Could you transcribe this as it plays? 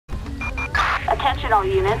Attention all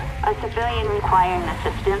units, a civilian requiring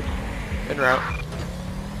assistance. En route.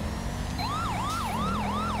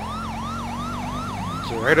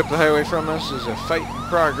 So right up the highway from us is a fight in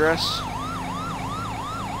progress.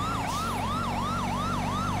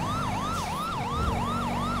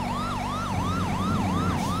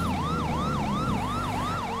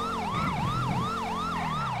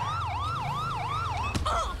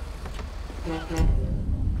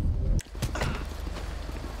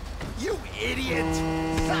 You idiot!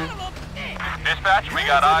 Son of a bitch! Dispatch, we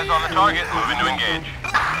got eyes on the target. Moving to engage.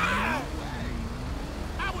 I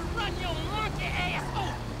would run your monkey ass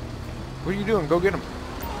over! What are you doing? Go get him.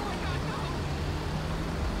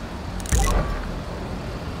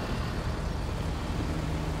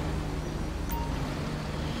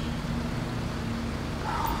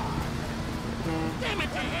 Damn it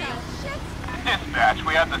to hell! Shit! Dispatch,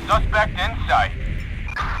 we have the suspect in sight.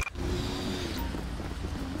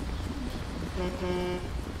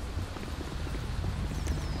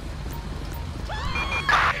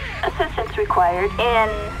 Assistance required in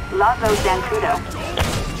Lago Zancudo.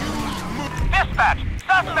 Dispatch,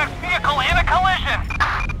 suspect's vehicle in a collision.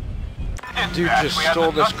 Dude Dispatch, just we have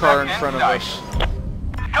stole the this car in suspect front of sight. us.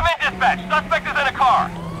 Come in, dispatch. Suspect is in a car.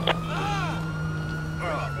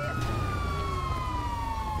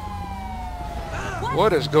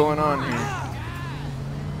 What is going on here?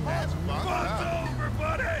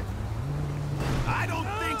 I don't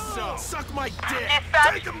think so! Suck my dick!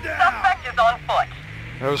 Dispatch, Take him down! suspect is on foot.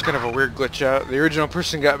 That was kind of a weird glitch out. The original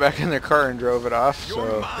person got back in their car and drove it off, You're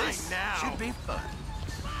so mine now. Should be fun.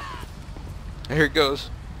 here it goes.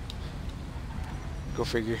 Go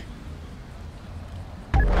figure.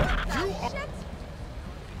 You are...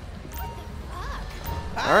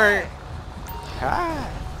 Alright. Hi.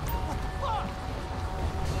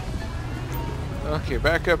 Okay,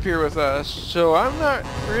 back up here with us. So I'm not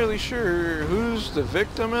really sure who's the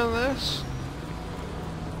victim in this.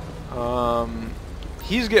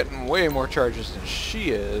 He's getting way more charges than she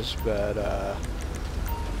is, but they're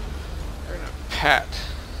gonna pat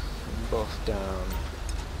them both down.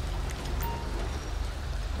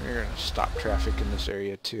 We're gonna stop traffic in this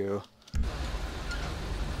area too.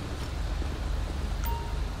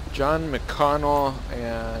 John McConnell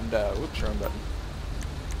and whoops, wrong button.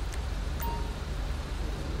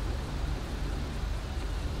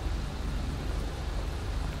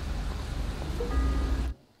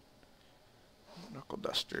 Knuckle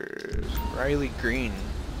dusters. Riley Green.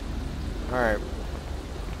 Alright.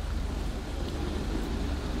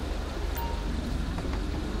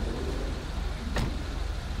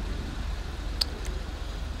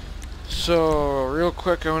 So, real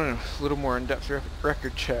quick, I want a little more in-depth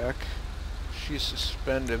record check. She's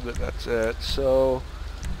suspended, but that's it. So,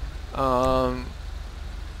 we're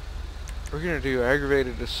gonna do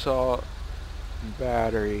aggravated assault and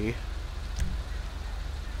battery.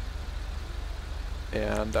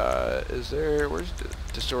 And, where's the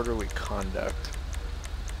disorderly conduct?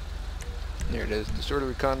 There it is,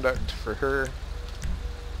 disorderly conduct for her.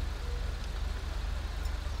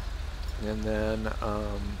 And then,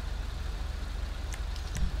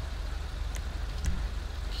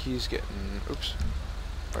 he's getting, oops.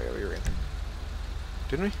 Oh yeah, we ran him.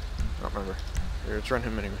 Didn't we? I don't remember. Here, let's run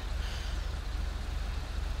him anyway.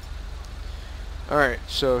 Alright,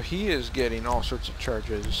 so he is getting all sorts of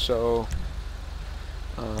charges. So,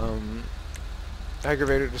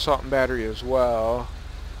 aggravated assault and battery as well.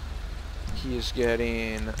 He is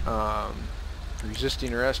getting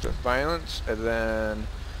resisting arrest with violence, and then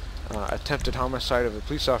attempted homicide of a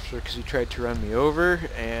police officer because he tried to run me over,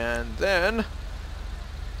 and then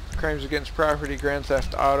crimes against property, grand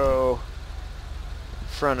theft auto in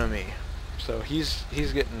front of me. So he's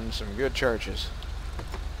getting some good charges.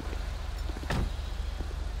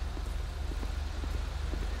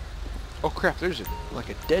 Oh crap, there's like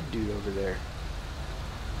a dead dude over there.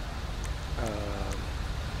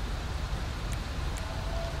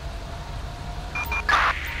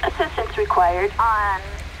 Assistance required on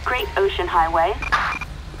Great Ocean Highway.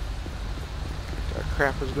 What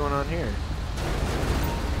crap is going on here?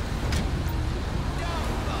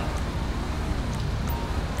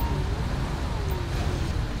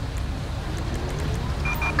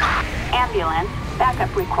 Ambulance,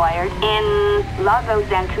 backup required in Lago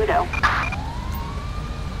Zancudo.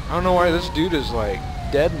 I don't know why this dude is like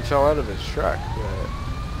dead and fell out of his truck, but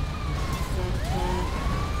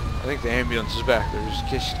I think the ambulance is back there, just in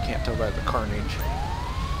case you can't tell by the carnage.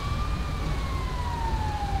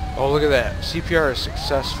 Oh, look at that. CPR is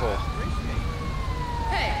successful.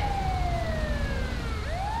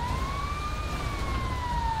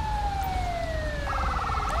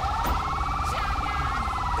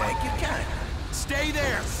 Thank you, kind. Stay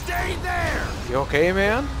there! Stay there! You okay,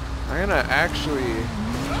 man? I'm gonna actually...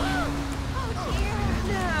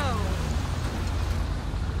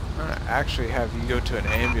 I'm gonna actually have you go to an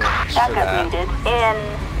ambulance for Backup that. needed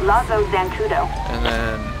in Lago Zancudo. And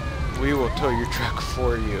then we will tow your truck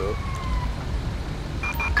for you.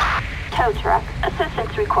 Tow truck.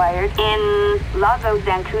 Assistance required in Lago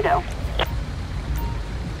Zancudo.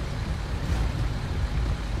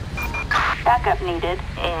 Backup needed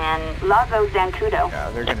in Lago Zancudo. Yeah,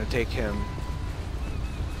 they're gonna take him.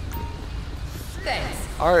 Thanks.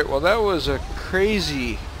 Alright, well that was a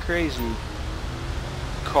crazy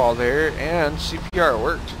call there, and CPR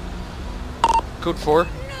worked. Code 4.